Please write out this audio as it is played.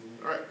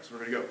so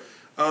we're going to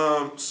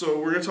go. So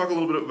we're going to talk a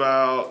little bit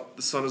about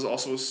The Sun is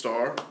Also a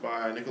Star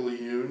by Nicola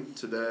Yoon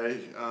today.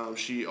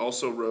 She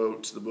also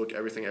wrote the book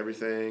Everything,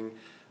 Everything.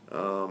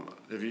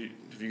 Have you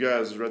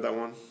guys read that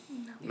one?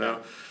 No.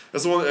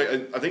 That's the one,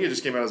 I think it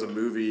just came out as a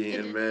movie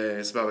in May.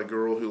 It's about a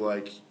girl who,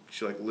 like,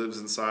 she, like, lives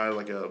inside,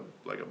 like a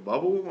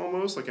bubble,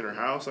 almost, like, in her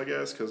house, I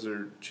guess, because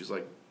she's,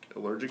 like,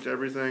 allergic to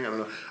everything. I don't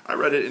know. I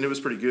read it, and it was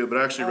pretty good, but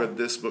I actually read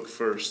this book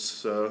first,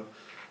 so...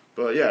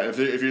 But yeah, if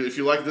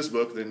you like this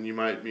book, then you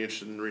might be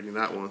interested in reading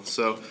that one.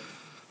 So,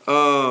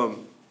 I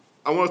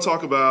want to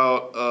talk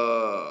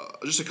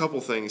about just a couple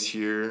things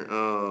here.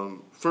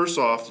 First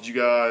off, did you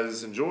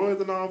guys enjoy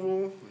the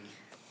novel?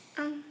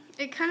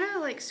 It kind of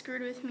like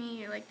screwed with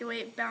me, like the way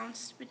it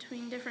bounced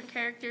between different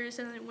characters,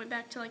 and then it went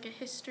back to like a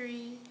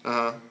history.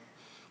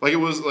 Like it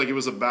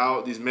was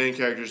about these main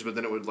characters, but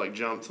then it would like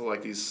jump to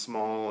like these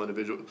small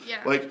individual,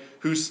 like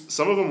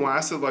some of them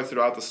lasted like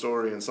throughout the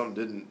story and some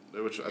didn't,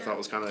 which I thought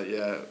was kind of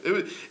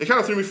it kind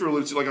of threw me for a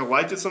loop too. Like I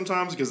liked it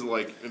sometimes because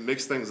it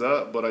mixed things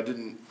up, but I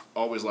didn't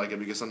always like it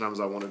because sometimes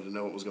I wanted to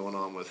know what was going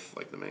on with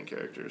like the main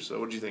characters. So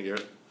what did you think,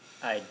 Garrett?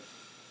 I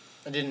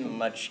didn't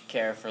much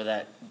care for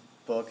that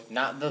book.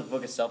 Not the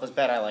book itself was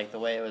bad. I liked the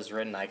way it was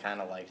written. I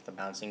kind of liked the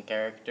bouncing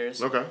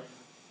characters. Okay.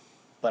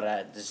 But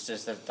it's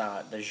just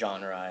not the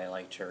genre I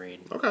like to read.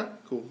 Okay,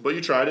 cool. But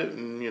you tried it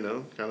and,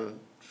 kind of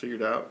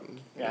figured out.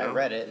 I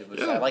read it.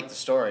 I liked the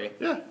story.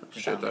 Yeah,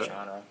 appreciate that. The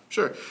genre.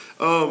 Sure.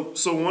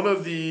 So one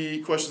of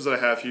the questions that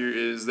I have here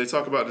is they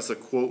talk about just a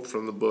quote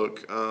from the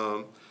book.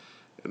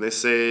 And they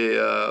say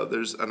and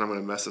I'm going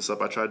to mess this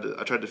up. I tried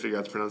to figure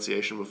out the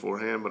pronunciation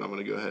beforehand, but I'm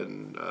going to go ahead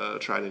and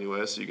try it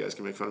anyway so you guys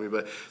can make fun of me.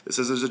 But it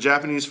says there's a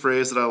Japanese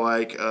phrase that I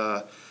like,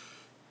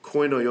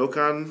 koi no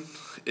yokan.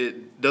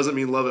 It doesn't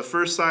mean love at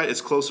first sight.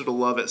 It's closer to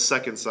love at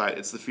second sight.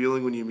 It's the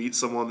feeling when you meet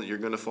someone that you're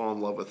going to fall in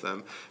love with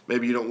them.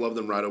 Maybe you don't love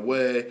them right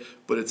away,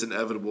 but it's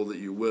inevitable that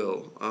you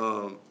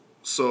will.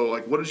 So,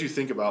 like, what did you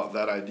think about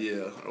that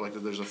idea? Or, like, that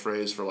there's a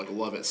phrase for, like,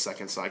 love at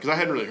second sight? Because I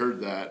hadn't really heard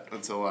that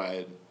until I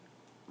had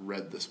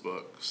read this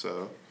book,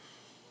 so...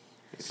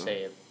 I'd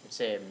say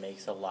it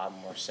makes a lot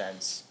more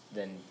sense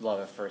than love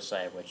at first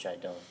sight, which I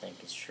don't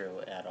think is true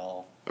at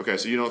all. Okay,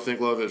 so you don't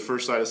think love at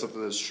first sight is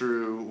something that's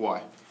true.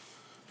 Why?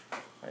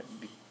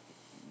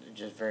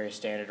 Just very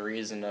standard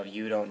reason of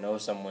you don't know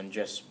someone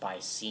just by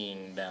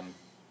seeing them.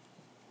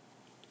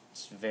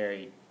 It's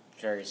very,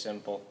 very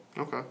simple.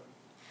 Okay.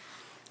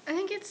 I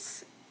think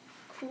it's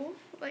cool,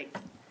 like,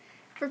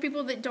 for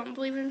people that don't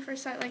believe in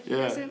first sight, like,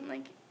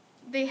 like,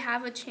 they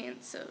have a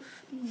chance of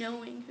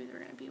knowing who they're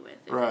going to be with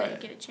if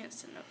they get a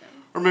chance to know them.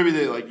 Or maybe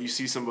you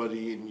see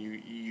somebody and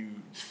you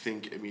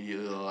think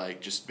immediately,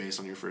 like, just based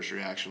on your first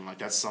reaction, like,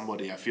 that's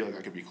somebody I feel like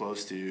I could be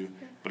close to,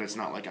 but it's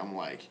not like I'm,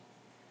 like,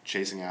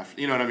 chasing after,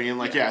 you know what I mean?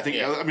 Like, I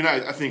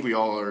think we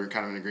all are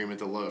kind of in agreement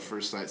that love at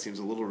first sight seems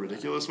a little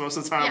ridiculous most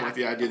of the time. Like,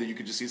 the idea that you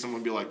could just see someone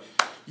and be like,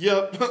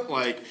 yep,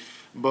 like,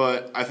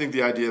 but I think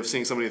the idea of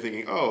seeing somebody and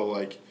thinking, oh,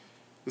 like,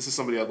 this is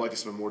somebody I'd like to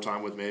spend more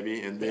time with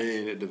maybe, and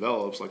then it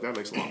develops, like, that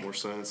makes a lot more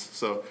sense.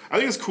 So I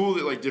think it's cool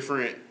that, like,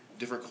 different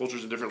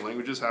cultures and different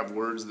languages have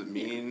words that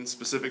mean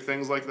specific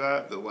things like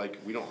that, like,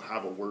 we don't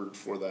have a word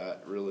for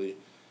that, really,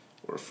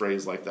 or a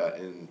phrase like that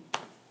in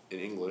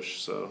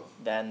English, so.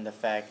 Then the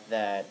fact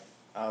that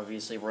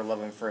obviously we're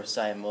love at first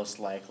sight most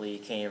likely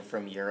came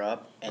from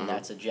Europe, and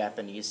that's a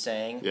Japanese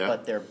saying,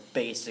 but they're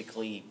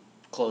basically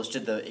close to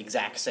the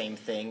exact same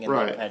thing, and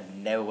they've had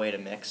no way to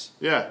mix.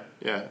 Yeah.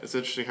 It's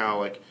interesting how,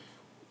 like,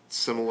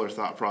 similar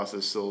thought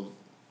process still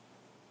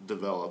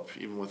develop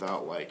even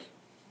without, like,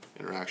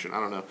 interaction.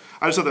 I don't know.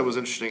 I just thought that was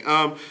interesting.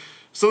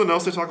 Something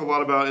else they talk a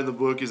lot about in the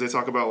book is they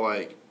talk about,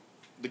 like,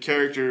 the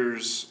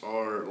characters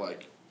are,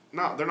 like,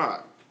 they're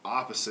not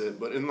opposite,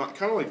 but in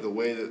kind of like the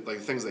way that, like,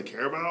 the things they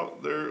care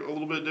about, they're a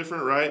little bit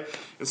different, right?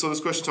 And so this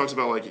question talks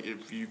about, like,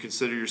 if you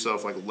consider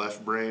yourself, like,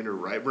 left brain or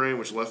right brain,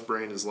 which left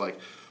brain is, like,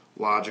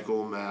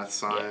 logical, math,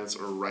 science,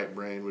 or right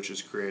brain, which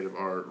is creative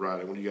art,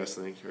 writing. What do you guys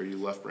think? Are you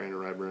left brain or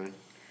right brain?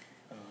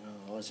 Oh, no,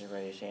 I wasn't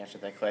ready to answer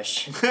that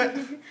question.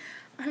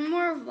 I'm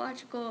more of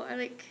logical. I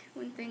like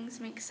when things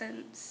make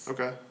sense.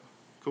 Okay,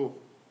 cool.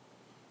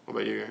 What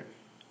about you, Garrett?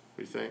 What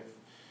do you think?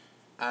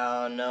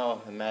 I don't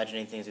know.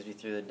 Imagining things as we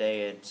through the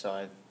day, so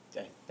I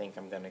think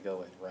I'm going to go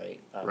with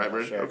right. Right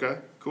brain? Sure. Okay,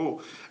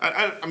 cool.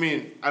 I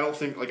mean, I don't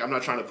think, like, I'm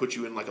not trying to put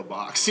you in, like, a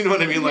box, you know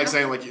what I mean? Like,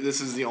 saying, like,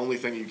 this is the only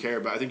thing you care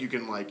about. I think you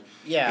can, like,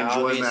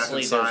 enjoy math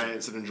and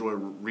science and enjoy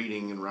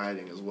reading and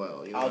writing as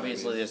well. You know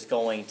obviously, there's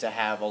going to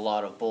have a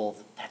lot of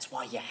both. That's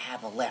why you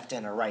have a left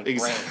and a right brain.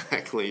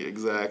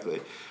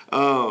 Exactly.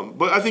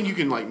 But I think you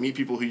can, like, meet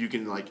people who you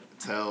can, like,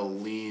 tell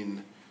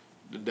lean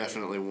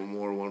definitely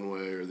more one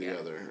way or the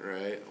other,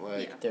 right?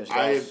 Like, there's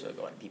also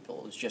going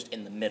people who's just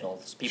in the middle.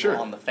 There's people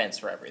on the fence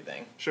for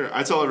everything. Sure,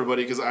 I tell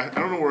everybody because I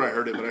don't know where I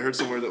heard it, but I heard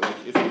somewhere that, like,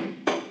 if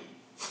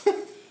you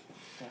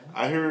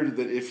I heard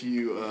that if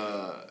you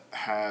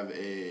have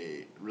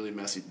a really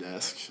messy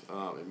desk,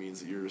 it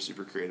means that you're a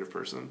super creative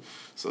person.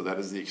 So that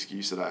is the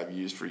excuse that I've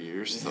used for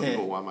years to tell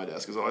people why my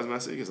desk is always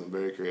messy, because I'm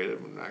very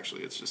creative, and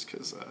actually it's just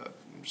because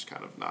I'm just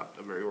kind of not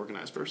a very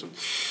organized person.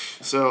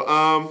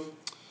 So,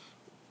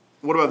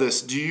 what about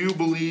this? Do you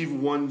believe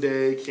one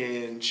day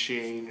can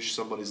change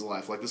somebody's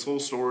life? Like, this whole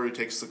story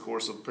takes the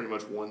course of pretty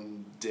much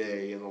one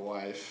day in the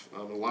life.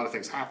 A lot of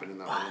things happen in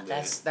that one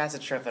day. That's a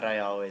trip that I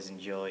always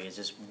enjoy, is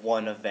just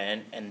one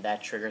event, and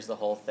that triggers the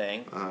whole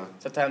thing.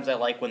 Sometimes I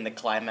like when the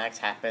climax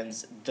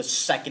happens the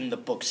second the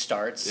book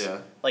starts. Yeah.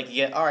 Like, you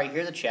get, all right,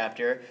 here's a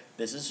chapter.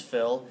 This is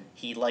Phil.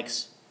 He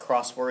likes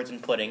crosswords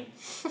and pudding.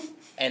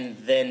 And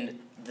then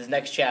the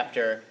next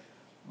chapter,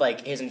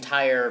 like, his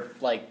entire,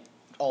 like,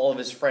 all of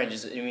his friends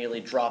just immediately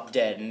drop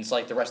dead, and it's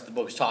like the rest of the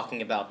book's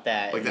talking about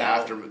that. Like the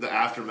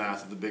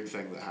aftermath of the big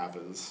thing that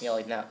happens. Yeah,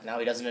 like now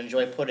he doesn't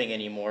enjoy pudding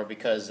anymore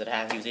because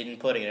he was eating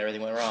pudding and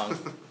everything went wrong.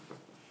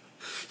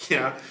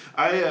 Yeah,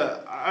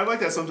 I like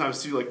that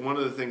sometimes too. Like, one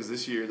of the things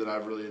this year that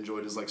I've really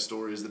enjoyed is like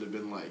stories that have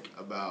been like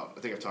about.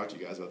 I think I've talked to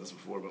you guys about this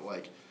before, but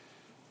like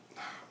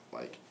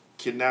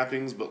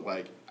kidnappings, but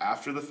like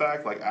after the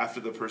fact, like after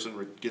the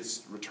person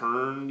gets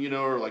returned, you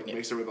know, or like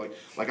makes everybody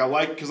like I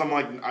like, because I'm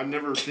like,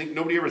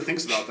 nobody ever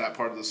thinks about that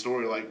part of the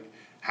story, like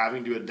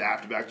having to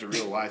adapt back to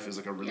real life is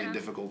like a really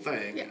difficult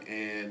thing,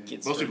 and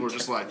most people are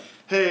just like,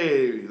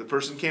 hey, the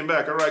person came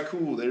back, all right,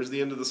 cool, there's the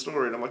end of the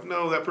story, and I'm like,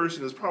 no, that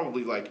person is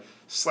probably like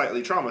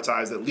slightly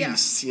traumatized at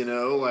least, you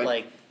know,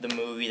 like the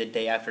movie The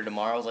Day After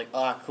Tomorrow was like,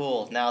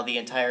 cool, now the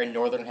entire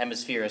northern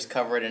hemisphere is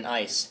covered in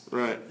ice.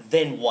 Right.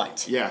 Then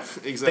what? Yeah,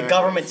 exactly. The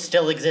government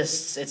still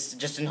exists. It's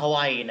just in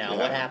Hawaii now.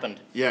 What happened?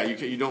 Yeah,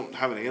 you don't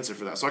have an answer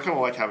for that. So I kind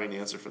of like having an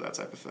answer for that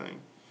type of thing.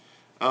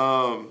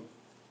 What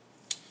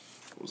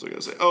was I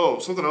going to say? Oh,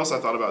 something else I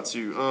thought about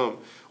too.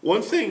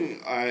 One thing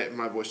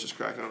my voice just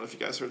cracked. I don't know if you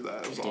guys heard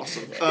that. It was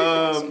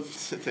awesome.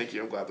 Thank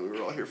you. I'm glad that we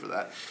were all here for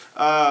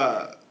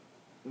that.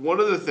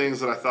 One of the things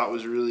that I thought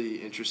was really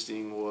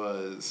interesting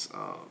was,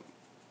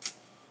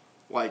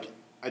 like,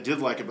 I did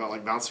like about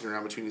like bouncing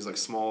around between these like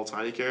small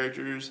tiny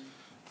characters,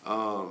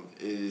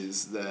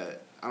 is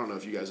that, I don't know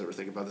if you guys ever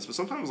think about this, but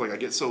sometimes like I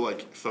get so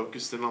like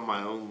focused in on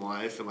my own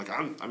life, and like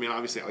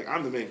obviously like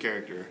I'm the main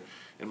character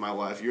in my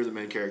life, you're the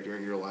main character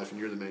in your life, and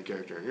you're the main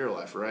character in your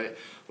life, right?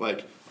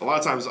 Like, a lot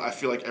of times I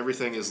feel like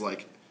everything is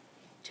like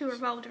too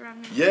revolved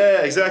around me.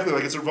 Yeah, exactly.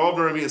 Like, it's revolved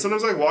around me. And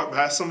sometimes I walk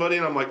past somebody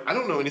and I'm like, I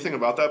don't know anything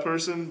about that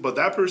person, but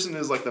that person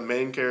is like the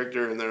main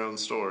character in their own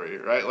story,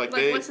 right? Like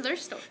what's their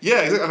story?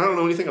 Yeah, exactly. I don't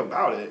know anything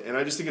about it. And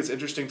I just think it's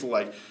interesting to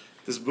like,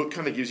 this book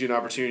kind of gives you an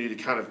opportunity to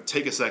kind of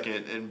take a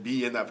second and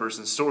be in that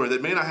person's story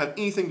that may not have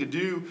anything to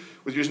do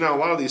with yours. Now, a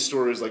lot of these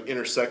stories like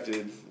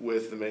intersected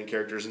with the main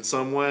characters in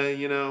some way,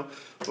 you know?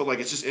 But like,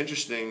 it's just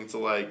interesting to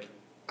like,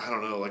 I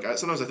don't know, like,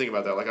 sometimes I think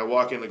about that. Like, I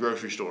walk in the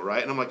grocery store,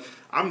 right? And I'm like,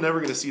 I'm never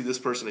going to see this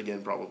person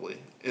again, probably.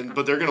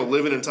 But they're going to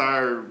live an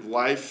entire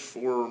life,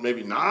 or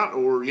maybe not,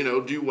 or, you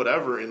know, do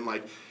whatever. And,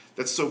 like,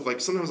 that's so, like,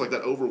 sometimes, like,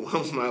 that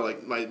overwhelms my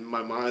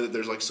mind that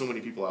there's, like, so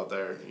many people out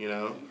there, you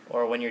know?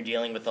 Or when you're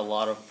dealing with a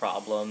lot of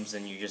problems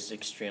and you're just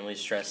extremely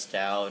stressed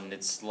out, and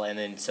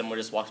then someone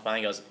just walks by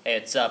and goes, hey,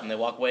 it's up, and they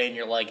walk away, and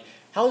you're like,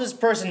 how is this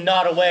person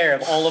not aware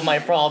of all of my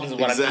problems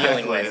and what I'm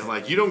dealing with?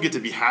 Like, you don't get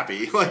to be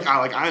happy. Like,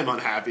 I'm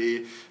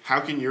unhappy. How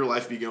can your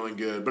life be going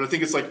good? But I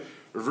think it's, like,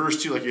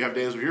 reverse, too. Like, you have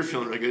days where you're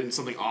feeling really good and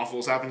something awful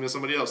is happening to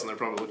somebody else, and they're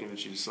probably looking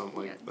at you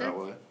that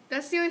way.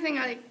 That's the only thing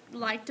I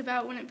liked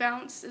about When It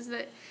Bounced, is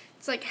that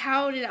it's like,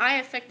 how did I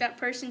affect that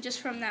person just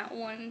from that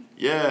one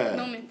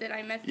moment that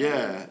I met them?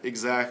 Yeah,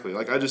 exactly.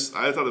 Like, I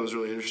thought it was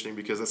really interesting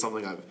because that's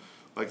something I've,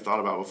 like, thought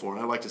about before.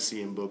 And I like to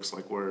see in books,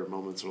 like, where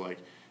moments are like,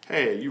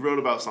 hey, you wrote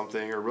about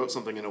something or wrote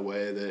something in a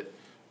way that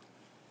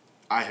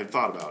I had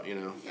thought about, you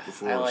know,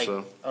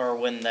 before. Or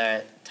when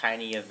that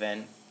tiny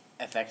event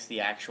affects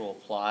the actual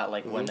plot,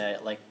 like when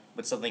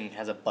something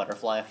has a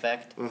butterfly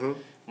effect. Mm-hmm.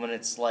 When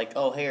it's like,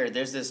 oh, here,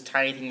 there's this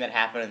tiny thing that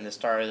happened in the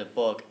start of the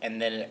book, and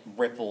then it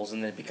ripples,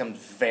 and then it becomes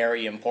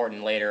very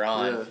important later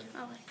on.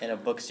 Yeah. In a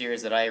book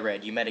series that I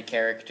read, you met a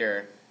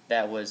character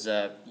that was,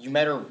 you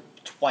met her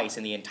twice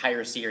in the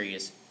entire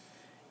series,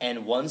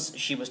 and once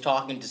she was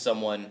talking to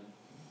someone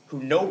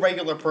who no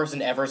regular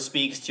person ever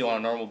speaks to on a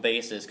normal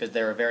basis because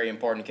they're a very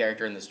important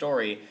character in the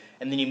story,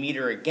 and then you meet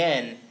her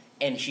again,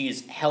 and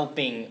she's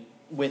helping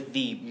with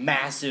the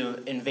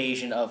massive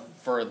invasion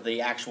for the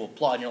actual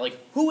plot, and you're like,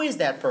 who is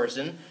that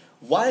person?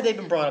 Why have they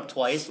been brought up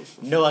twice?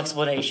 No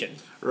explanation.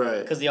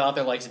 Right. Because the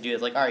author likes to do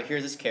this, like, all right,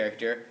 here's this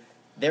character,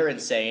 they're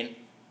insane,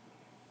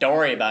 don't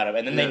worry about him,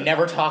 and then they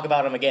never talk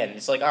about him again.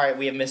 It's like, all right,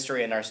 we have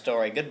mystery in our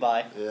story,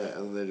 goodbye. Yeah,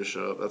 and then they just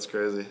show up. That's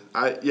crazy.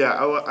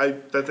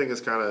 That thing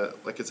is kind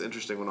of, like, it's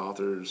interesting when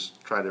authors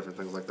try different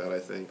things like that, I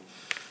think.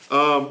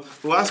 The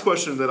last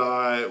question that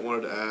I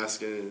wanted to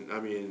ask, and I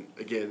mean,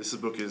 again, this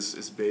book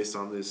is based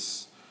on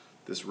this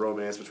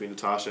romance between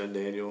Natasha and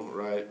Daniel,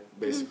 right?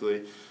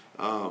 Basically,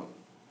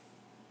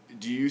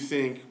 do you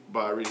think,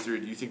 by reading through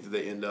it, do you think that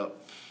they end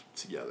up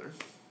together?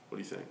 What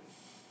do you think?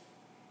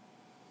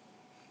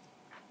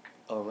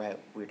 Oh, right.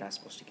 We're not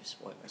supposed to give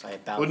spoilers. I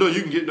about. Well, no,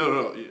 you can get...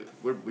 No.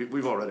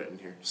 We've all read it in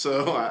here.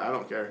 So I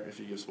don't care if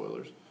you give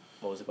spoilers.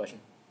 What was the question?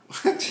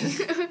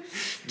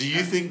 Do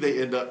you think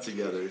they end up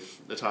together,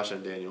 Natasha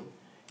and Daniel?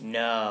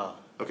 No.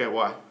 Okay,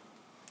 why?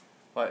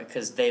 Well,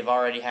 because they've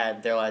already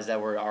had their lives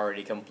that were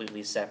already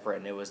completely separate,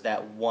 and it was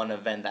that one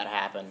event that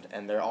happened,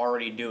 and they're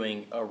already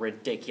doing a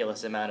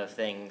ridiculous amount of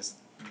things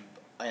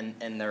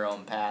in their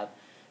own path.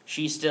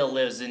 She still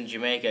lives in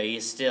Jamaica.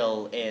 He's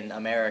still in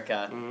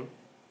America. Mm-hmm.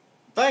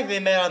 The fact they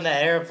met on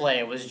that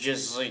airplane was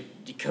just like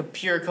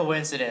pure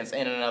coincidence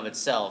in and of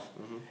itself.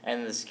 Mm-hmm.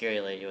 And the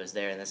scary lady was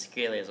there, and the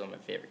scary lady is one of my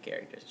favorite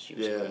characters. She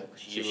was cool.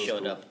 She just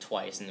showed up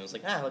twice, and it was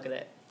like, look at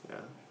that. Yeah,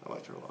 I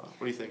liked her a lot. What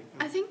do you think?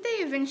 I think they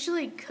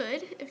eventually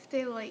could if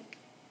they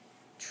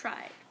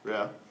tried.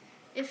 Yeah.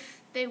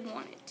 If they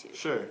wanted to.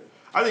 Sure.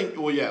 I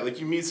think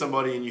you meet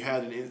somebody and you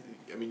had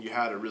you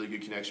had a really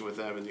good connection with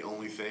them, and the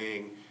only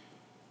thing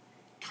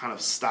kind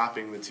of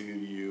stopping the two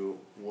of you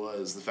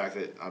was the fact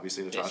that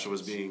obviously Natasha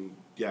was being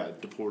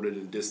deported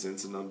and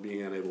distanced and not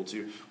being unable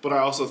to. But I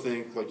also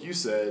think, like you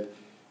said,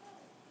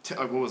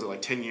 what was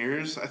it, 10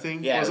 years, I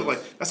think? Yeah.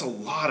 That's a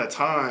lot of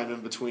time in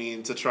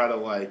between to try to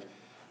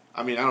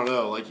I don't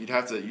know, you'd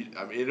have to,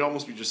 it'd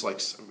almost be just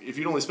if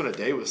you'd only spent a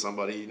day with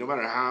somebody, no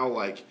matter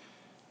how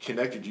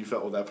connected you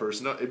felt with that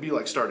person, it'd be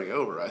starting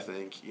over, I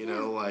think, you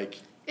know,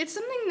 It's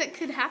something that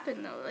could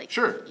happen though,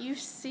 sure. You've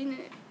seen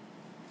it.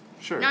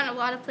 Sure. Not in a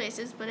lot of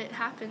places, but it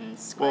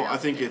happens quite often.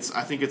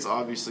 I think it's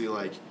obviously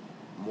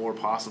more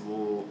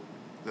possible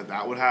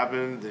that would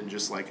happen than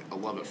just a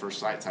love at first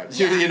sight type.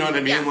 Yeah. You know what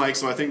I mean? Yeah.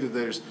 So I think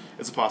that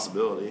it's a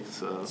possibility.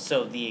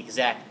 So the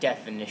exact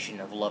definition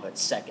of love at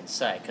second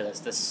sight, because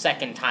it's the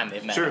second time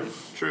they've met.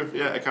 True.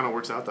 Yeah, it kind of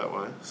works out that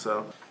way.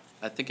 So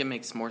I think it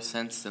makes more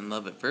sense than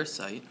love at first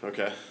sight.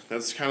 Okay,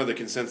 that's kind of the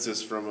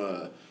consensus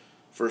from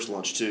First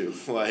Lunch too.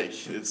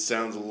 It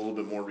sounds a little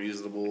bit more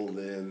reasonable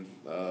than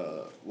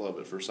love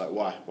at first sight.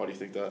 Why? Why do you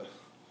think that?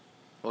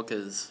 Well,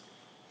 because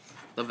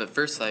love at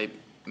first sight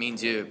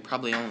means you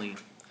probably only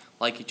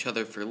like each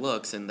other for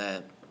looks, and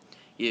that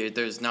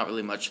there's not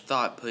really much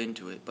thought put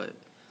into it. But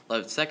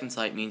love at second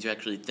sight means you're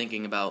actually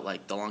thinking about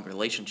the long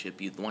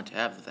relationship you'd want to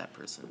have with that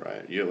person.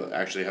 Right. You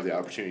actually have the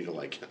opportunity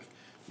to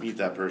meet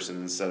that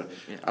person instead of.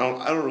 Yeah.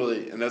 I don't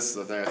really, and that's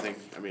the thing. I think.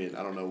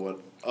 I don't know what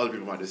other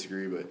people might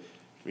disagree, but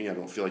to me, I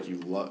don't feel like you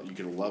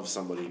can love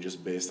somebody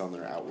just based on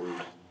their outward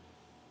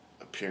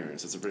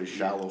appearance. It's a pretty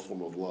shallow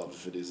form of love,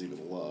 if it is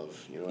even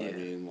love. You know what I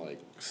mean?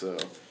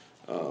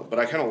 But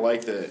I kind of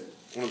like that.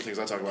 One of the things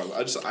I talk about,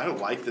 I don't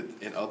like that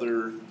in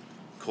other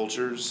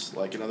cultures,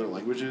 in other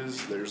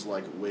languages, there's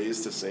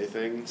ways to say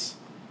things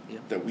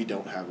that we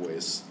don't have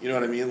ways. You know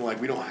what I mean?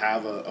 We don't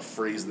have a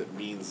phrase that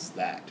means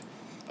that,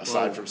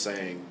 aside from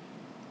saying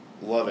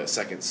love at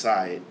second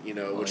sight. You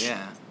know,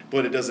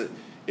 but it doesn't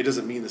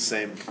mean the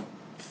same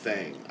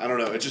thing. I don't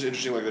know. It's just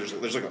interesting.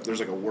 There's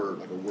a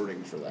word, a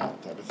wording for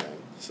that type of thing.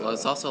 So. Well,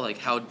 it's also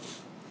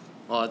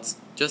it's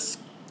just.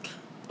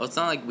 Well, it's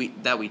not we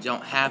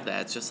don't have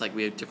that. It's just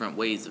we have different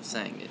ways of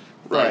saying it.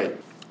 Right.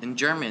 In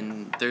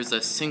German, there's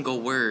a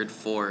single word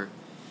for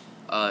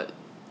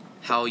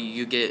how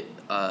you get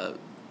how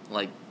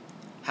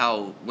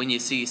when you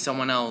see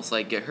someone else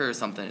get hurt or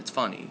something, it's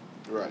funny.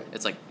 Right.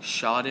 It's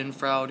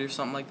Schadenfreude or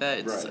something like that.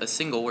 It's a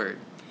single word,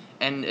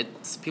 and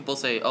it's people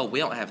say, "Oh, we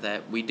don't have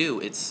that." We do.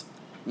 It's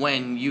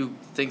when you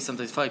think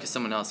something's funny because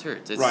someone else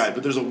hurts. Right,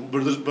 but the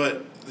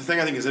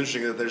thing I think is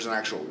interesting is that there's an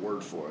actual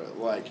word for it.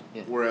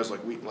 Whereas we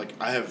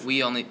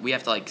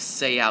have to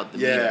say out the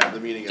meaning. The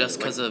meaning just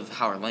because of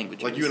how our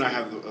language is. You and I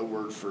have a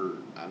word for,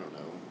 I don't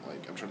know,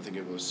 I'm trying to think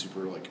of a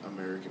super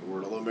American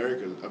word. Although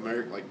American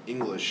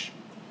English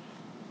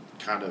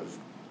kind of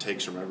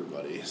takes from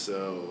everybody.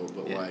 So,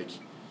 but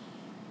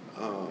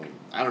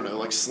I don't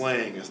know,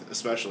 slang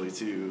especially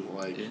too.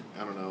 I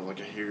don't know,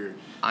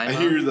 I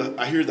hear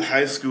the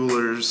high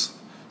schoolers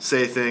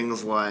say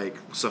things like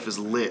stuff is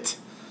lit,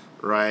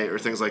 right, or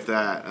things like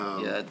that.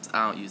 I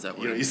don't use that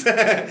word. You don't use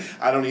that?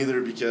 I don't either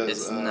because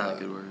it's not a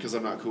good word. Because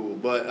I'm not cool.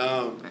 But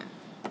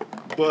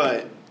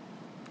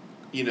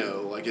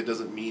it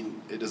doesn't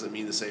mean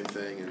the same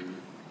thing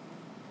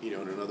in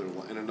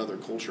another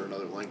culture,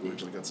 another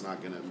language. That's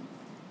not gonna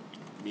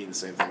mean the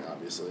same thing,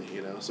 obviously,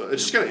 so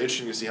it's just kind of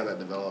interesting to see how that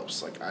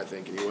develops, I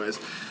think, anyways.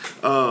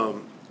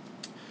 And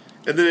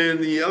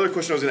then the other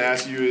question I was going to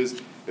ask you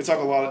is, they talk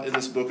a lot in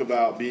this book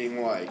about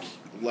being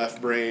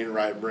left brain,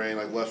 right brain.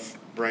 Left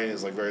brain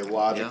is very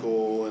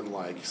logical and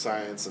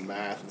science and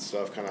math and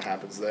stuff kind of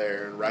happens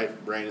there, and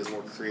right brain is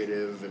more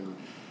creative and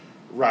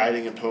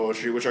writing and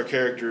poetry, which our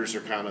characters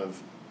are kind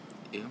of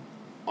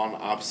on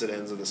opposite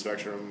ends of the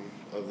spectrum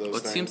of those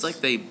things. It seems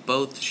like they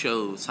both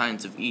show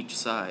signs of each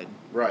side.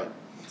 Right.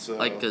 So,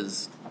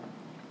 because,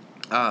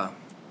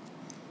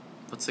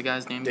 what's the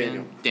guy's name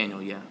Daniel. again?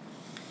 Daniel, yeah.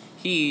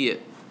 He's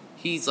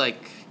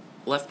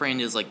left brain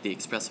is the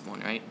expressive one,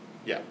 right?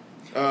 Yeah.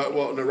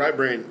 Well, no, right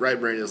brain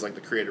is the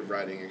creative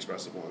writing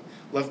expressive one.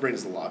 Left brain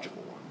is the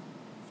logical one.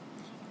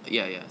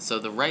 Yeah. So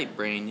the right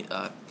brain,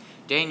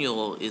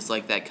 Daniel is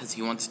like that because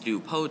he wants to do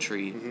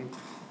poetry,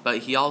 but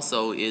he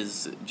also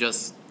is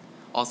just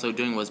also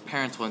doing what his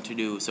parents want to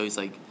do, so he's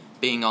like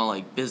being all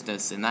like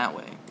business in that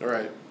way. All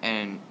right.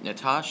 And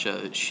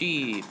Natasha,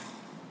 she's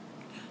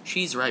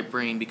right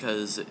brain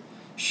because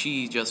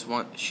she is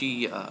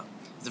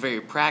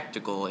very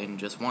practical and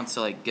just wants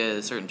to like get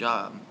a certain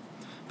job,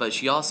 but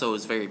she also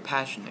is very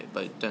passionate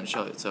but doesn't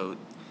show it. So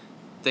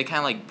they kind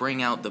of like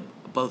bring out the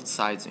both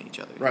sides in each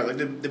other. Right, like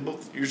they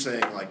both. You're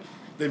saying like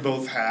they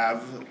both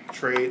have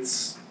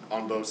traits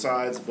on both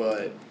sides,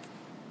 but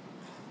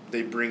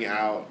they bring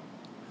out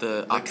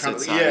the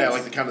opposite sides. Yeah,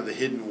 like the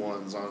hidden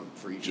ones on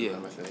for each of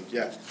them. I think.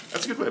 Yeah,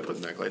 that's a good way of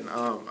putting that, Clayton.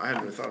 I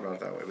hadn't really thought about it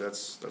that way, but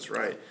that's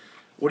right.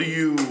 What do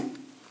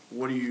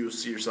you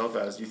see yourself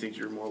as? Do you think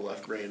you're more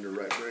left-brained or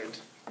right-brained?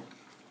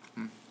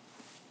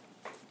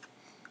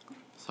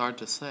 It's hard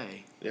to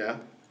say. Yeah.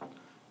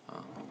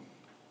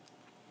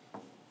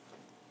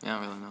 I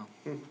don't really know.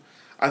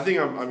 I think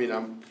I'm when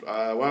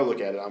I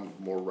look at it, I'm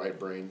more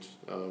right-brained.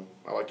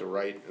 I like to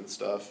write and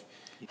stuff.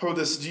 How about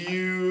this? Do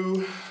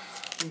you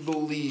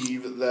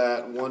believe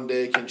that one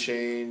day can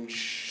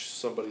change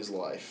somebody's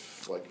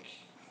life? Like,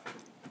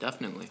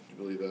 definitely. You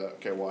believe that?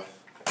 Okay, why?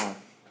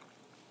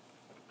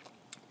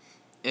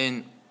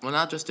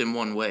 Not just in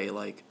one way.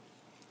 Like,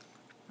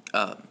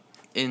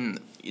 in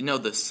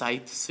the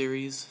Scythe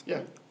series.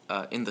 Yeah.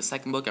 In the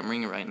second book I'm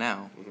reading right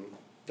now. Mm-hmm.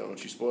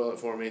 Don't you spoil it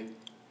for me.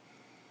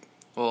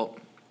 Well,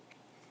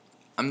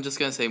 I'm just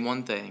gonna say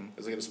one thing.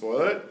 Is it gonna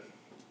spoil it?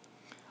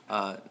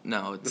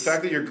 No. The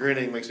fact that you're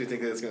grinning makes me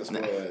think that it's gonna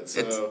spoil it.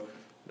 So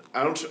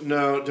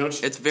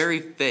don't. It's very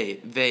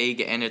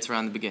vague, and it's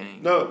around the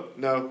beginning. No,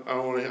 I don't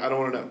want to. I don't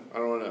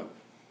want to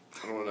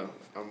know.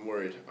 I'm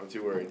worried. I'm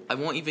too worried. I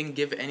won't even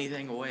give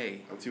anything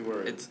away. I'm too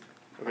worried.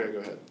 Okay, go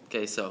ahead.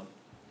 Okay, so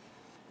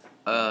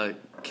a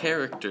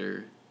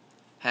character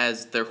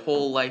has their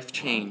whole life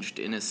changed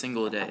in a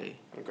single day.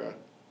 Okay.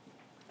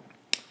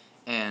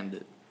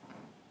 And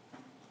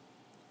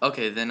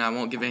okay, then I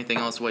won't give anything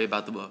else away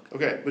about the book.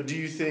 Okay, but do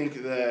you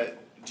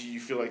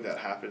feel like that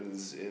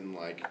happens in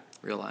like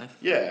real life?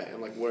 Yeah,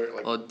 and like where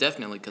like. Well,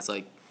 definitely, because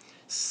like,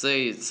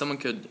 say someone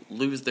could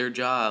lose their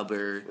job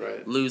or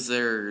lose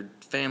their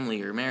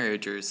family or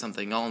marriage or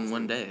something all in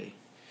one day,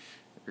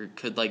 or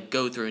could like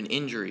go through an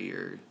injury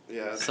or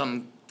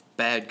some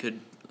bad could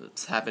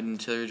happen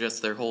to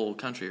just their whole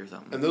country or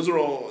something. And those are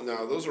all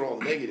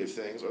negative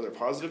things. Are there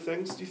positive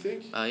things, do you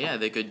think? Yeah,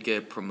 they could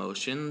get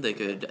promotion. They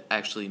could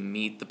actually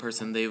meet the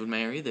person they would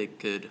marry. They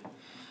could,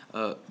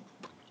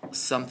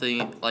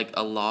 something like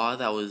a law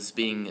that was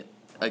being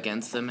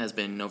against them has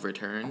been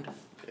overturned.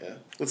 Yeah.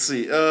 Let's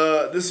see.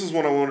 This is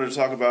one I wanted to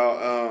talk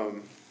about.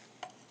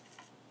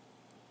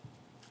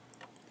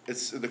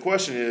 The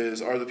question is,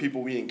 are the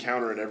people we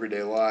encounter in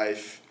everyday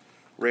life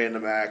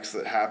random acts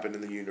that happen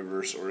in the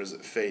universe, or is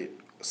it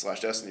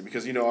fate/destiny?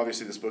 Because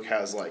obviously this book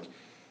has like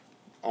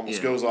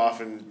almost goes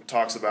off and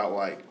talks about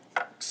like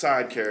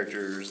side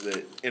characters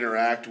that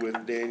interact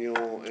with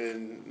Daniel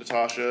and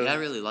Natasha. Yeah, I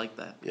really like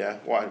that. Yeah,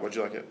 why? Why'd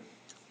you like it?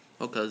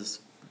 Well, because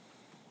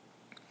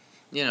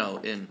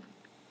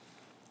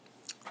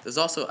there's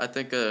also I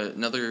think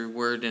another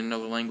word in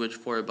another language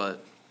for it,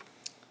 but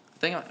I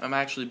think it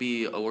might actually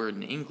be a word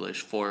in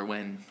English for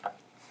when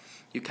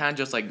you kind of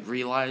just like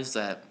realize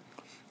that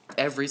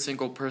every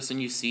single person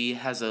you see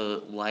has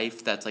a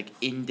life that's like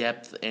in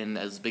depth and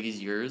as big as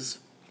yours,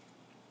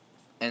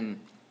 and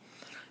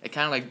it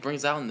kind of like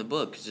brings out in the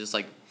book. It's just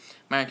like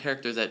minor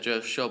characters that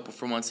just show up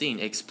for one scene.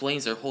 It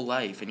explains their whole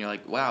life, and you're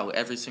like, wow,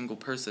 every single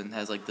person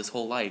has like this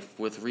whole life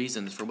with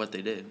reasons for what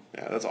they did.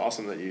 Yeah, that's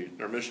awesome that you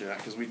are mentioning that,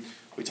 because we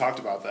talked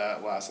about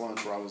that last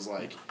lunch where I was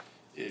like,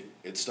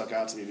 it stuck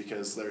out to me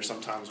because there's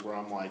some times where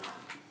I'm like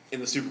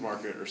in the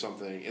supermarket or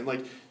something, and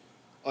like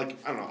I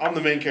don't know, I'm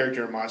the main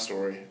character in my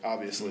story,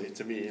 obviously.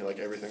 To me, like,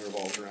 everything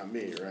revolves around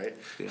me, right?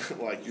 Yeah.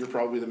 Like, you're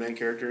probably the main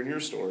character in your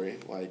story.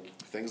 Like,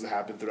 things that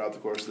happen throughout the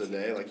course of the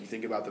day, like, you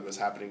think about them as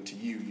happening to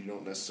you. You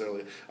don't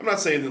necessarily... I'm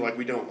not saying that, like,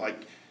 we don't,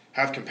 like,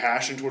 have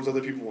compassion towards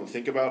other people and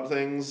think about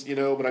things,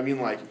 but I mean,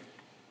 like,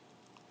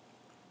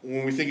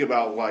 when we think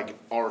about, like,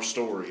 our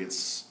story,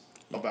 it's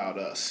about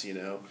us,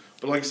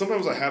 But, like,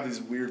 sometimes I have these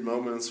weird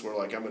moments where,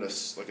 like, I'm at a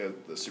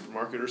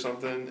supermarket or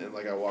something, and,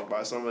 like, I walk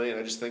by somebody, and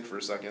I just think for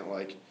a second,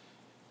 like...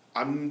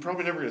 I'm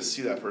probably never going to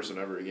see that person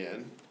ever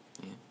again.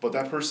 Yeah. But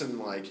that person,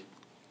 like,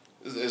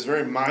 is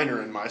very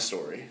minor in my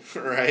story,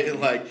 right? Yeah.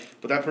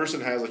 Like, but that person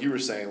has, like you were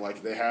saying,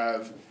 like, they're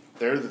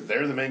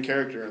the main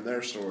character in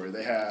their story.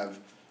 They have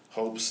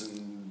hopes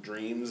and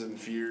dreams and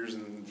fears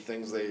and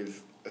things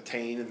they've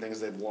attained and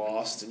things they've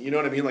lost. And you know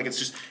what I mean? Like,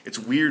 it's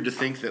weird to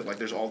think that, like,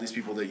 there's all these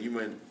people that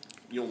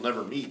you'll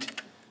never meet,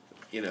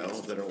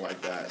 that are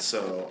like that.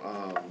 So,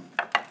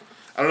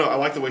 I don't know. I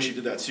like the way she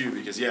did that too,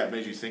 because it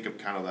made you think of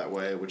kind of that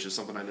way, which is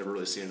something I never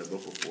really seen in a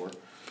book before.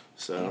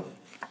 So,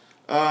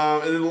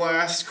 and then the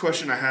last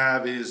question I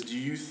have is: do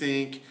you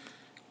think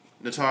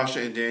Natasha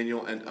and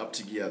Daniel end up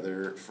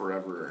together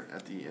forever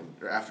at the end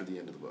or after the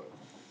end of the book?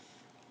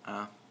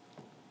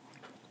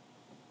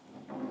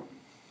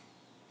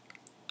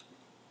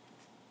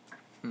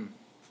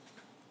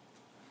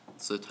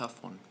 It's a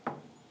tough one.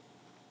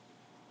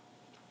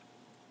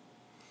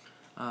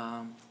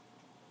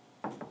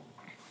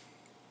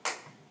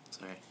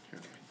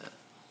 Sorry.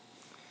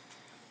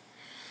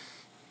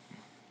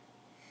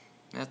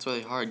 That's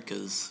really hard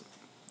because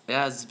it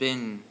has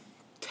been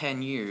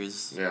 10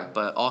 years. Yeah.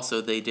 But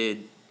also they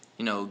did,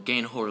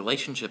 gain a whole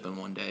relationship in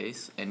one day.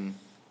 And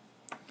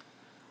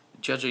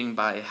judging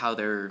by how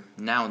they're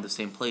now in the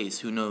same place,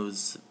 who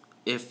knows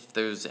if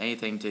there's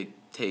anything to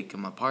take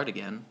them apart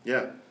again.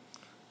 Yeah.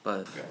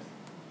 But. Okay.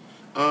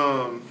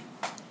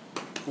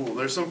 Cool.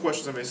 There's some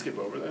questions I may skip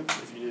over then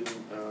if you didn't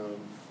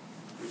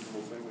read the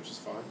whole thing, which is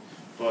fine.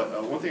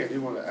 But one thing I do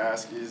want to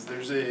ask is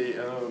there's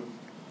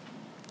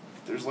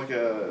like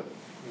a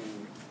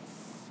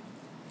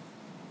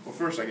well,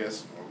 first I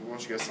guess why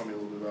don't you guys tell me a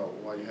little bit about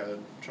why you had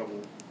trouble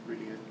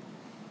reading it?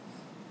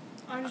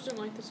 I just didn't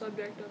like the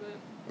subject of it.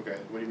 Okay.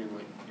 What do you mean,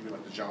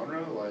 like the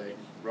genre, like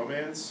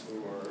romance,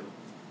 or?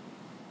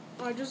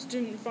 I just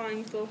didn't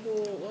find the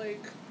whole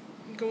like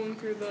going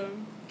through the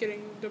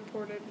getting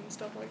deported and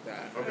stuff like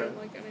that. Okay. I didn't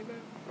like any of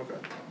it. Okay.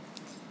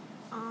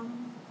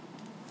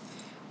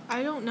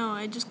 I don't know.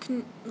 I just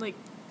couldn't, like,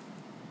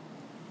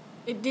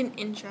 it didn't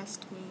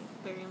interest me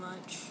very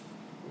much.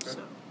 Okay.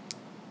 So.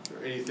 Is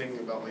there anything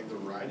about, like, the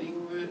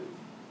writing that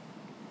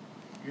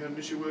you had an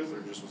issue with,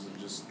 or was it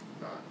just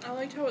not? I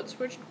liked how it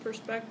switched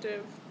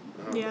perspective.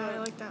 Uh-huh. Yeah, I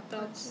like that.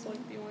 That's,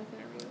 like, the only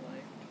thing I really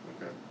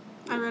liked. Okay.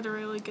 I read a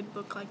really good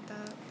book like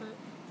that, but.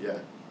 Yeah.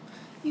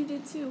 You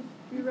did too.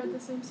 We read the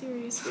same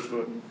series. Which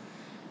book?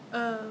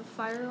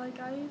 Fire Like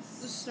Ice.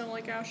 The Snow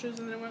Like Ashes,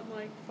 and then it went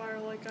like Fire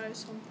Like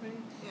Ice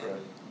something. Yeah.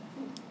 Right.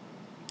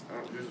 I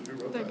don't know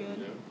who wrote They're that. good.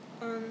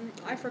 You know?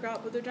 I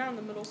forgot, but they're down in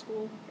the middle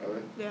school. Are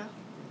they? Yeah.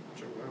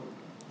 Check it out.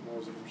 I'm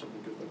always looking for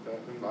something good like that.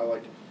 And I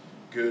like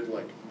good,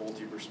 like,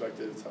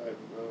 multi-perspective type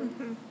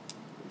books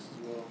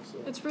as well. So.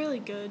 It's really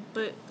good,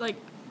 but, like,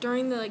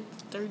 during the, like,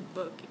 third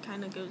book, it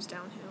kind of goes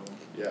downhill.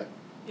 Yeah.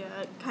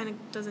 Yeah, it kind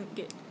of doesn't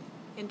get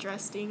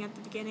interesting at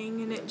the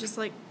beginning, and it just,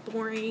 like,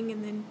 boring,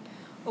 and then,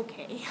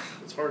 okay.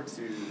 It's hard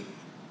to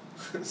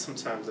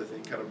sometimes, I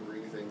think, kind of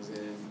bring things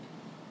in,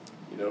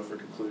 for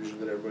conclusion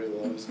that everybody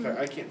loves. In fact,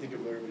 I can't think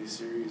of very many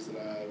series that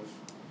I've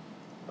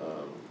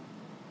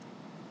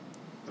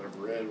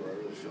read where I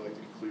really feel like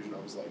the conclusion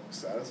I was, like,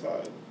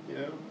 satisfied,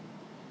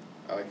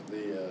 I like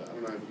I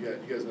don't know, you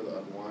guys know the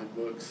Unwind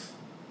books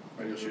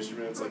by Neil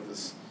Shusterman? It's like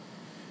this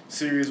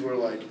series where,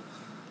 like,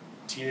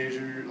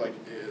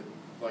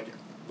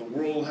 the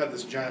world had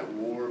this giant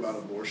war about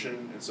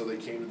abortion, and so they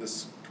came to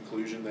this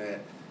conclusion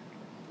that,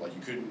 like,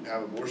 you couldn't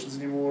have abortions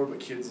anymore, but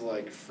kids,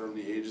 like, from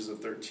the ages of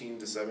 13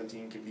 to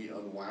 17 can be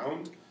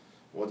unwound.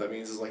 What that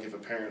means is, like, if a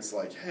parent's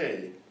like,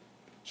 hey,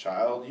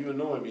 child, you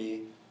annoy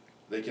me,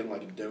 they can,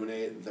 like,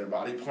 donate their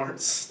body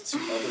parts to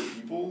other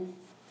people,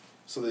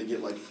 so they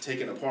get, like,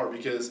 taken apart,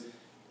 because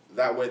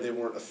that way they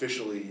weren't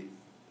officially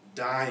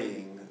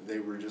dying, they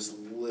were just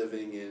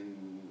living in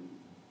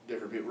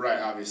different people, right?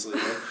 Obviously,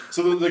 right?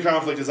 So the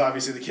conflict is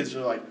obviously the kids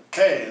are like,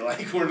 hey,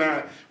 like we're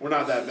not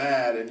that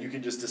bad, and you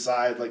can just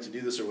decide like to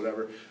do this or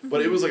whatever.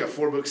 But it was like a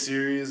 4-book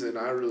series, and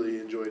I really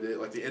enjoyed it.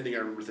 Like the ending, I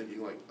remember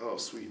thinking like, oh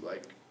sweet,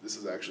 like this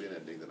is actually an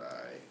ending that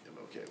I am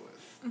okay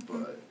with.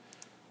 But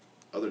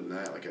other than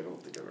that, like I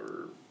don't think I've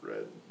ever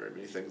read very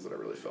many things that I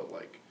really felt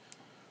like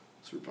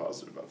super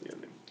positive about the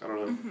ending. I don't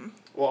know.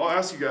 Well, I'll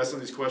ask you guys some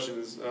of these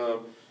questions.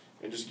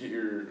 And just get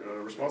your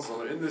responses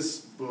on it. In this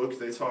book,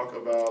 they talk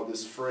about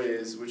this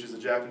phrase, which is a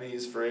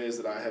Japanese phrase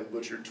that I have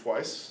butchered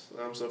twice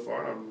so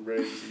far, and I'm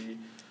ready to be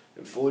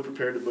and fully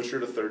prepared to butcher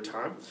it a third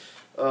time.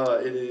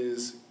 It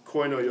is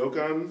koi no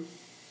yokan,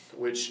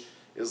 which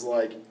is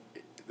like,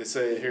 they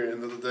say here,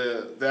 and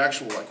the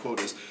actual like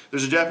quote is,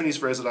 there's a Japanese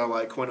phrase that I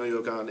like, koi no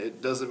yokan.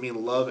 It doesn't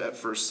mean love at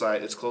first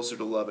sight. It's closer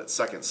to love at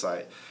second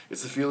sight.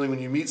 It's the feeling when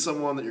you meet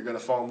someone that you're going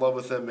to fall in love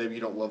with them. Maybe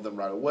you don't love them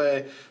right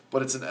away,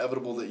 but it's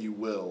inevitable that you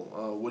will.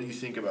 What do you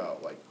think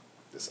about like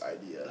this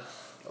idea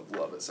of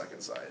love at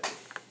second sight?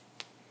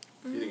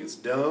 Do you think it's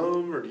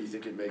dumb, or do you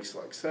think it makes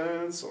like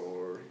sense,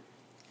 or?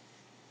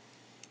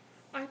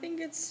 I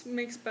think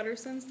makes better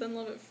sense than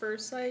love at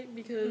first sight,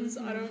 because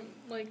I don't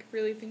like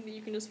really think that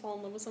you can just fall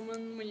in love with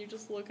someone when you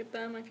just look at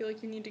them. I feel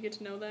like you need to get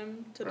to know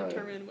them to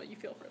determine what you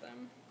feel for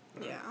them.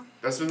 Yeah.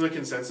 That's been the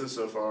consensus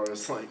so far.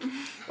 It's like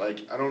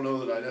I don't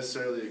know that I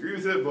necessarily agree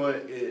with it, but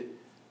it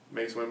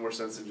makes way more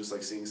sense than just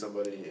like seeing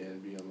somebody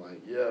and being like,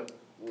 yep,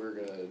 we're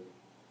gonna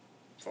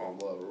fall in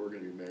love or we're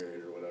gonna be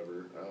married or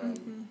whatever.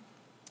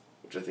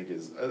 Which I think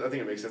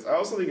it makes sense. I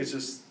also think it's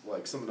just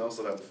like something else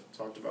that I've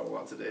talked about a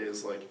lot today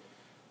is like,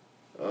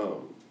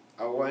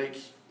 I like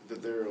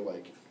that there are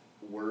like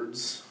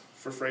words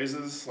for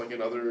phrases like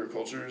in other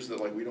cultures that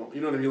like we don't,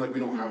 you know what I mean? Like we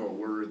don't have a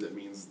word that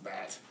means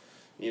that,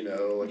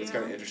 like it's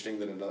kind of interesting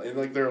that and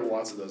like there are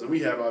lots of those, and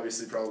we have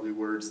obviously probably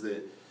words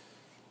that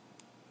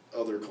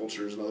other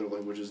cultures and other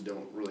languages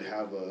don't really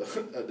have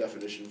a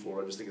definition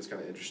for. I just think it's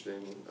kind of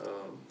interesting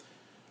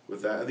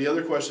with that. And the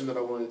other question that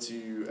I wanted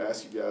to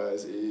ask you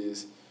guys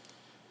is,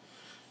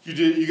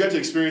 you got to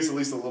experience at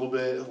least a little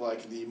bit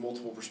like the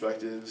multiple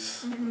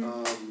perspectives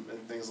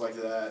and things like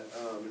that,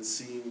 and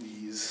seeing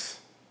these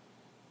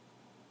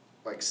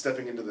like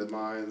stepping into the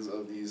minds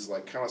of these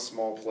like kind of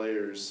small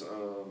players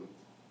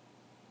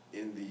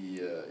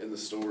in the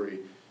story.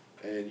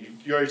 And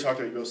you already talked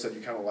about, you both said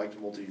you kind of liked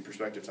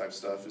multi-perspective type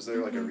stuff. Is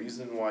there like a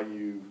reason why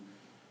you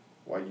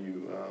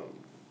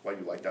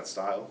like that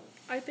style?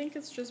 I think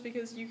it's just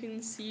because you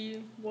can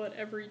see what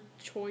every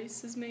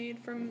choice is made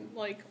from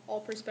like all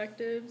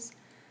perspectives.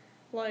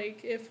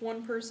 Like if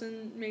one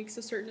person makes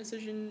a certain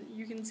decision,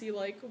 you can see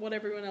like what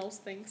everyone else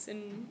thinks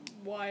and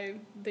why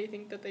they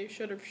think that they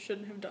should or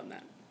shouldn't have done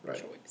that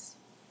choice.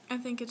 I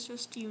think it's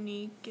just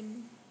unique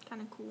and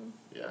kind of cool.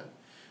 Yeah,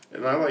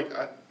 and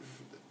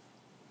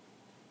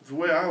the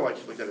way I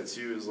look at it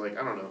too is like,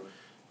 I don't know.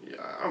 Yeah,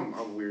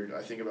 I'm weird.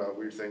 I think about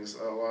weird things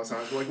a lot of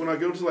times. But like when I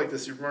go to like the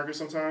supermarket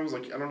sometimes,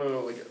 like I don't know,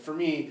 like for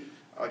me,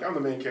 like I'm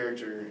the main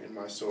character in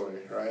my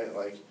story, right?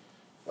 Like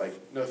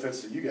no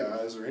offense to you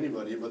guys or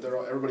anybody, but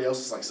everybody else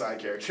is like side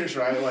characters,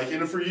 right? Like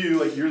and for you,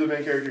 like you're the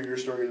main character in your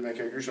story, you're the main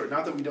character in your story.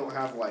 Not that we don't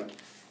have like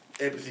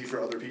empathy for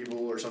other people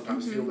or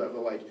sometimes feel that,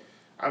 but like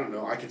I don't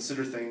know, I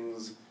consider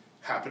things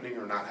happening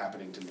or not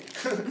happening to me,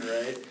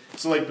 right?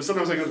 So like, but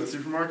sometimes I go to the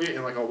supermarket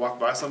and like I'll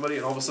walk by somebody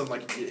and all of a sudden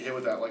like get hit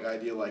with that like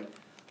idea like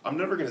I'm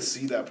never gonna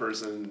see that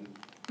person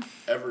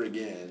ever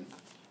again.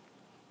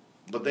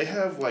 But they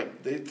have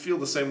like they feel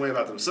the same way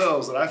about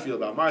themselves that I feel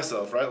about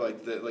myself, right?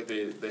 Like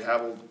they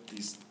have all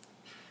these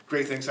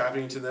great things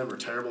happening to them or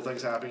terrible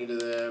things happening to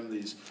them,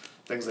 these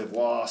things they've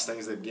lost,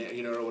 things they've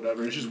gained, or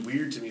whatever. It's just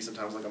weird to me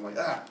sometimes. Like I'm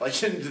like like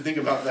to think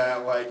about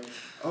that. Like,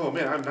 oh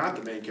man, I'm not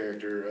the main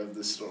character of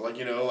this story. Like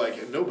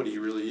like nobody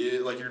really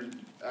is. Like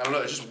I don't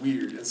know. It's just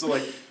weird. And so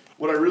like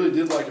what I really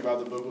did like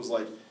about the book was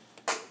like.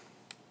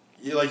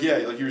 Like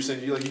you were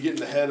saying, you get in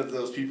the head of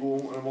those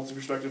people in a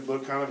multi-perspective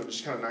book, kind of, and it's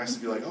just kind of nice to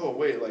be like, oh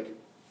wait, like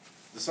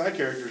the side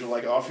characters are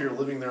like off here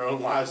living their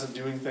own lives and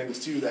doing things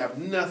too that have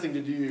nothing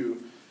to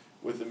do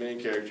with the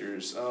main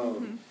characters.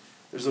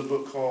 There's a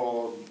book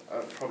called,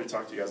 I've probably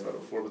talked to you guys about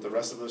it before, but The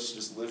Rest of Us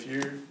Just Live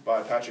Here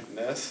by Patrick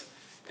Ness,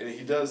 and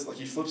he does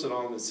he flips it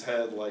on its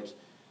head. Like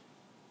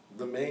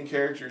the main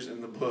characters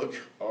in the book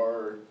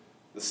are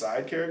the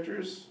side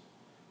characters,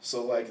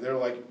 so like they're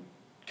like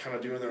kind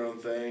of doing their own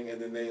thing,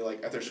 and then they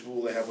like at their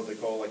school they have what they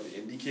call like the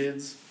indie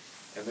kids,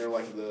 and they're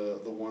like the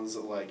ones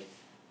that like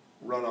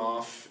run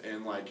off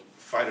and like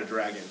fight a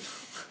dragon,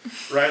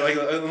 right? Like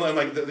and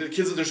like the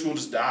kids at their school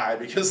just die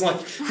because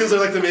they're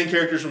like the main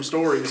characters from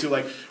stories who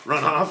like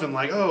run off and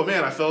like, oh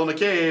man, I fell in a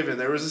cave and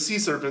there was a sea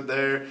serpent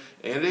there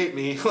and it ate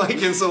me,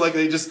 like, and so like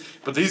they just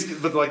but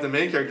like the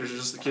main characters are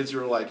just the kids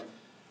who are like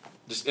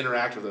just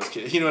interact with those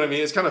kids, you know what I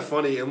mean? It's kind of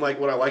funny, and like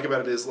what I like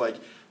about it is like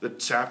the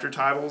chapter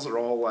titles are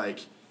all like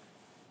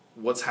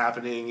what's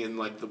happening and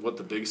like what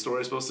the big story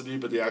is supposed to be,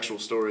 but the actual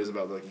story is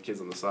about like the kids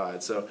on the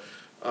side. So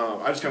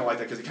I just kind of like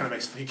that because he kind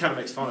of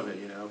makes fun of it,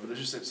 But it's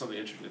just something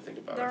interesting to think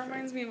about. That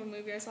reminds me of a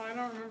movie I saw. I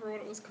don't remember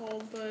what it was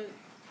called, but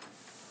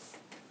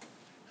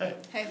hey,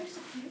 there's a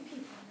few people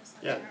in this.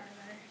 Yeah.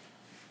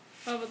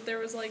 Oh, but there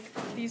was like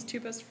these two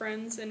best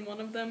friends, and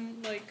one of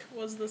them like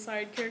was the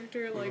side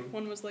character. Like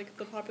one was like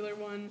the popular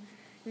one,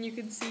 and you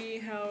could see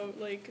how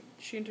like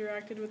she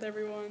interacted with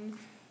everyone.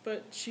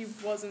 But she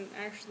wasn't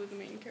actually the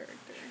main character.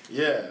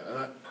 Yeah,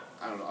 and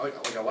I don't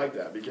know. I like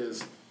that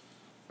because,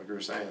 like we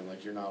were saying,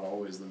 like you're not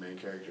always the main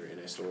character in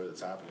a story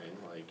that's happening.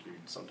 Like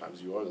sometimes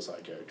you are the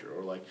side character,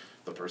 or like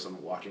the person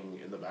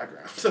walking in the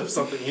background of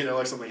something,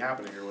 like something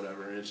happening or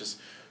whatever. And it's just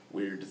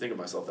weird to think of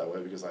myself that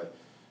way because I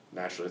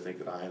naturally think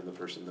that I am the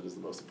person that is the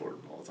most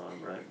important all the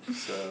time, right?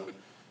 So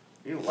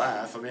you can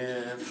laugh. I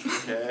mean,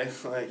 okay,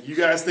 like you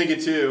guys think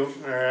it too,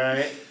 all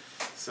right?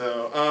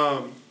 So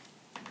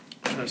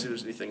I'm trying to see if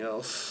there's anything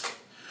else.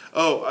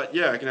 Oh,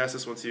 yeah, I can ask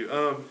this one too.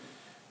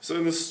 So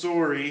in the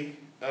story,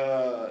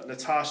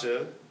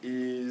 Natasha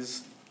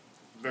is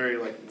very,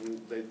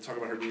 they talk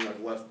about her being,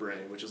 left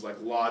brain, which is,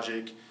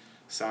 logic,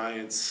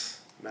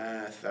 science,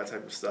 math, that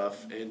type of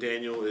stuff. And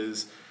Daniel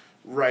is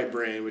right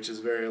brain, which is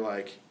very,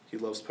 he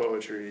loves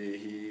poetry,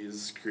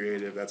 he's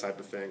creative, that type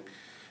of thing.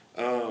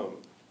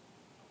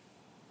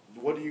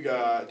 What do you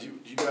got? Do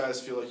you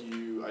guys feel like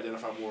you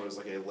identify more as,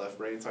 a left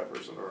brain type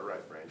person or a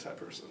right brain type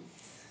person?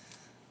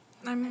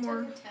 I took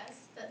a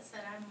test that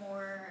said I'm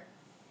more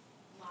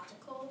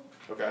logical.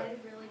 Okay. I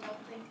really don't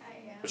think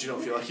I am. But you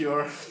don't feel like you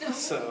are? No.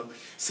 So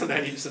now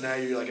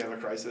you have a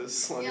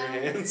crisis on your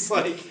hands,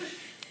 What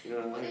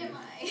am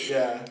I?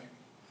 Yeah.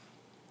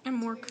 I'm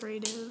more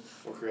creative.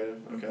 More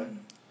creative? Okay. Mm-hmm.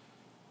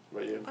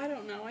 What about you? I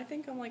don't know. I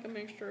think I'm a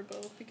mixture of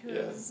both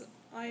because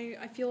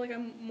I feel like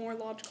I'm more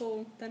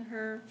logical than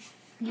her.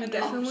 You and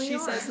definitely she are.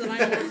 says that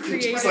I'm more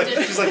creative.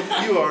 she's like,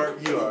 you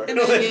are. And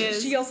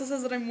she also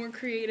says that I'm more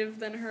creative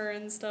than her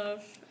and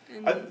stuff.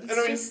 And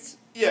it's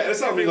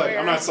not me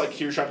I'm not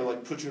here trying to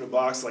put you in a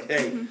box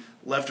hey,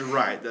 left or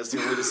right. That's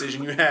the only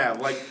decision you have.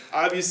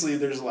 Obviously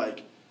there's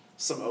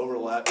some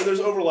overlap. And there's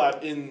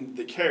overlap in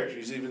the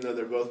characters, even though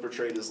they're both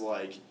portrayed as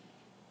I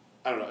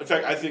don't know. In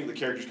fact, I think the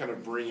characters kind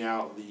of bring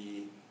out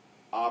the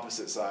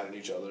opposite side in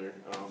each other,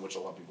 which a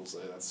lot of people say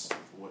that's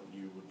what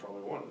you would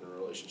probably want in a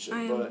relationship.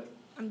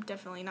 I'm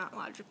definitely not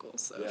logical,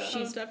 so yeah.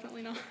 She's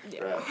definitely not.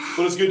 Yeah. Right.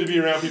 But it's good to be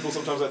around people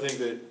sometimes I think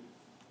that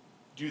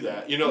do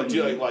that.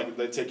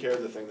 They take care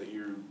of the thing that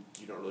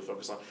you don't really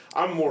focus on.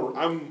 I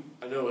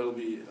know it'll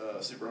be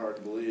super hard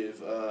to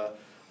believe.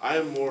 I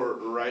am more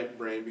right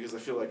brain because I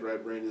feel like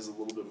right brain is a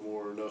little bit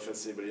more, no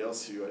offense to anybody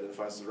else who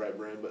identifies as right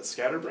brain, but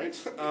scatterbrained.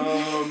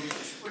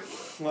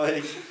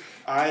 Like,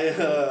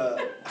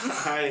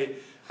 I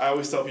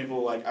always tell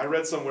people, like, I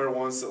read somewhere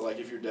once that, like,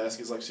 if your desk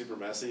is, like, super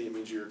messy, it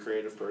means you're a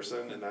creative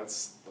person, and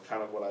that's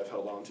kind of what I've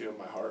held on to in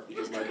my heart,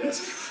 because my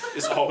desk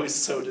is always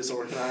so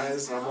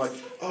disorganized, and I'm like,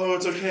 oh,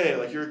 it's okay,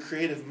 like, you're a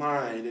creative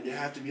mind, and you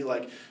have to be,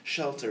 like,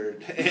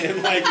 sheltered,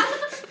 and, like,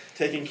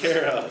 taken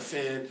care of,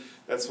 and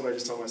that's what I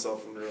just tell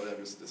myself when really I'm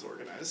just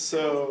disorganized.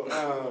 So,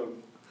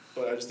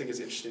 but I just think it's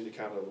interesting to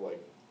kind of like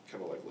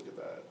look at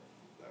that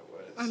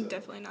way. I'm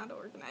definitely not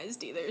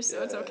organized either,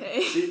 so it's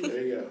okay. See,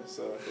 there you go.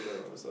 So I feel better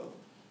about myself.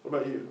 What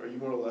about you? Are you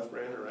more left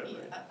brain or right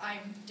brain?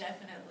 I'm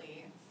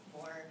definitely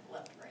more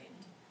left brained.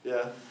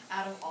 Yeah.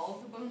 Out of all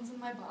of the bones in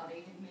my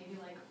body, maybe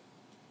like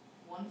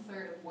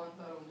 1/3 of one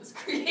bone is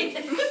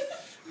creative.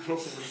 We're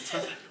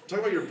talking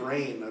about your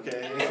brain,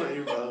 okay? Not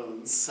your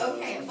bones. So.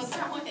 Okay, but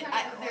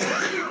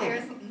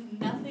there's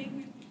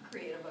nothing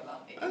creative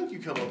about me. I think you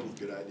come up with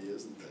good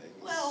ideas and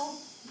things. Well,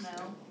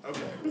 no.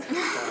 Okay.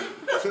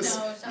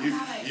 No,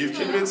 You've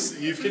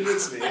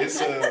convinced me.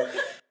 So